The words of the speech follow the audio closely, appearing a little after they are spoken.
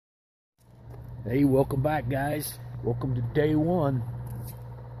Hey, welcome back, guys. Welcome to day one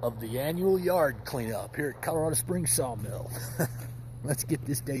of the annual yard cleanup here at Colorado Springs Sawmill. Let's get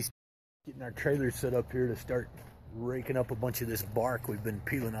this day started. Getting our trailer set up here to start raking up a bunch of this bark we've been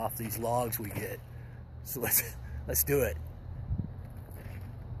peeling off these logs we get. So let's do it.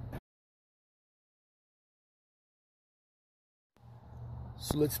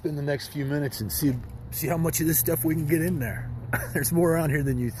 So let's spend the next few minutes and see how much of this stuff we can get in there. There's more around here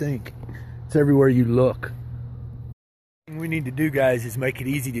than you think. It's everywhere you look. What we need to do, guys, is make it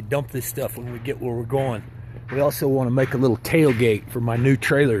easy to dump this stuff when we get where we're going. We also want to make a little tailgate for my new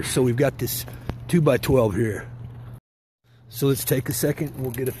trailer. So we've got this 2x12 here. So let's take a second and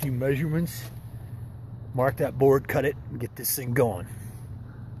we'll get a few measurements. Mark that board, cut it, and get this thing going.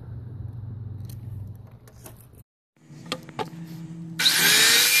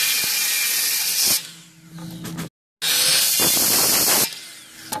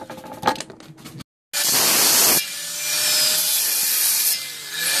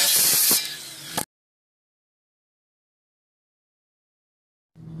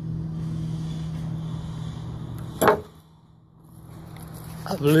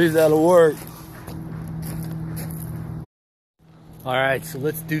 I believe that'll work. All right, so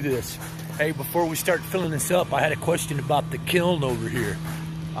let's do this. Hey, before we start filling this up, I had a question about the kiln over here.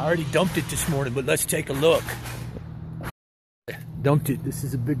 I already dumped it this morning, but let's take a look. Dumped it. This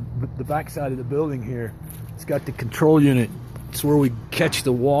is the back side of the building here. It's got the control unit. It's where we catch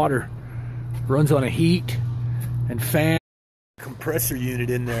the water. Runs on a heat and fan compressor unit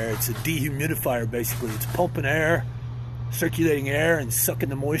in there. It's a dehumidifier basically. It's pumping air, circulating air, and sucking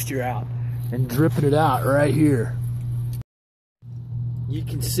the moisture out and dripping it out right here. You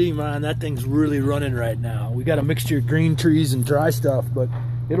can see, man, that thing's really running right now. We got a mixture of green trees and dry stuff, but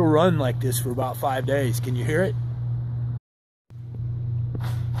it'll run like this for about 5 days. Can you hear it?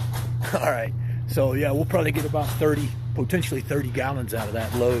 All right, so yeah, we'll probably get about 30, potentially 30 gallons out of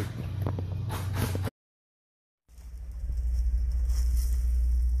that load.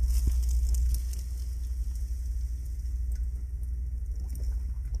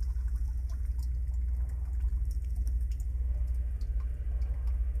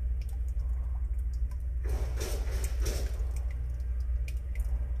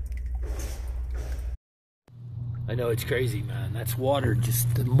 I know, it's crazy, man. That's water,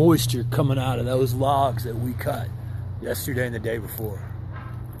 just the moisture coming out of those logs that we cut yesterday and the day before.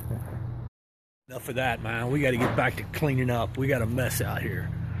 Enough of that, man. We got to get back to cleaning up. We got a mess out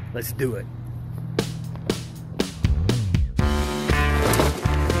here. Let's do it.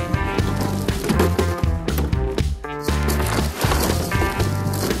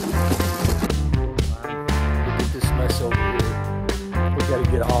 Look at this mess over here. We got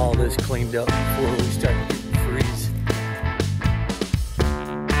to get all this cleaned up before we start getting freeze.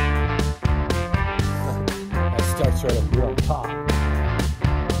 Starts right up here on top.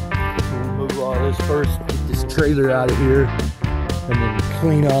 We'll remove all this first, get this trailer out of here, and then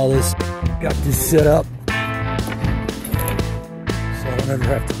clean all this. Got this set up so I don't ever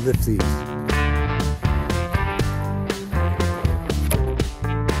have to lift these.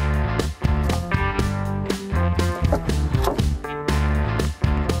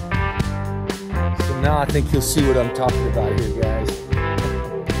 So now I think you'll see what I'm talking about here, guys.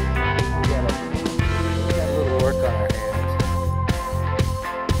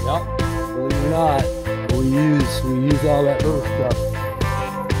 Believe it or not, we use all that little stuff.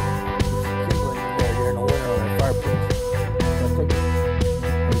 Kindling there in the winter on our fireplace.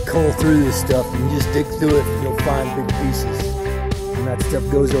 And cull through this stuff, and you just dig through it and you'll find big pieces. And that stuff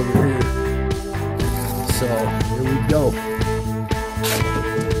goes over here. So here we go.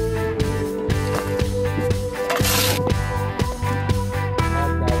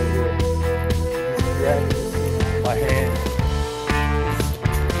 My hand.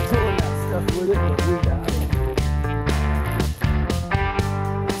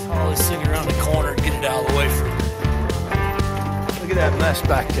 Haul this thing around the corner and get it out of the way for me. Look at that mess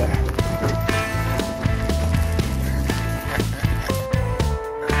back there.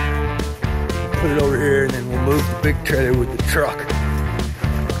 Put it over here and then we'll move the big trailer with the truck.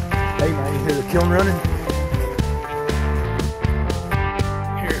 Hey man, you hear the kiln running?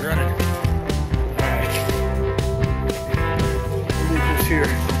 Here it's running. Alright. We'll leave this here.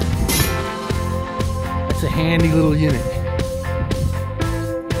 It's a handy little unit.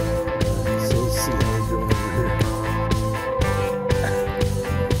 So let's see what we're doing over here.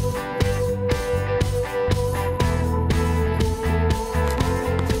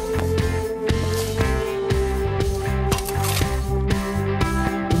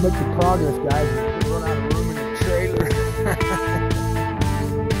 We're making progress, guys. We're run out of room in the trailer.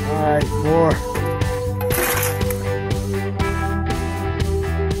 All right, more.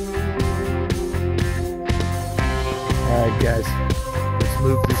 guys, let's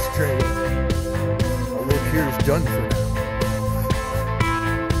move this trailer. Our work here is done for now.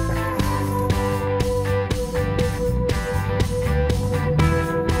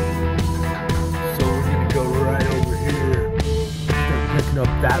 So we're gonna go right over here, start picking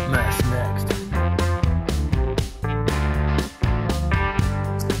up that mess next.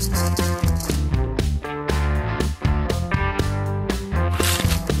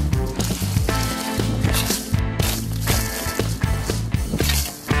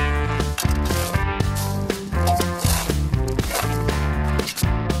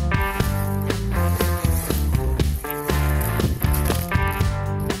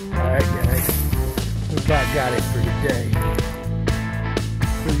 I got it for today.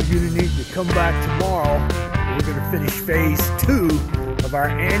 So you're going to need to come back tomorrow. We're going to finish phase 2 of our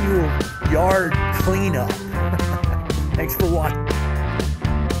annual yard cleanup. Thanks for watching.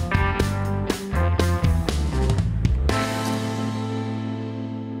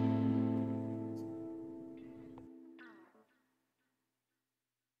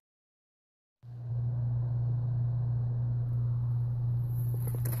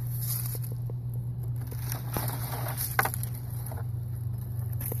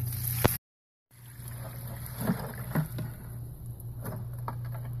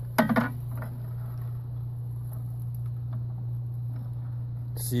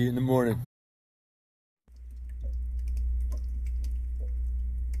 See you in the morning.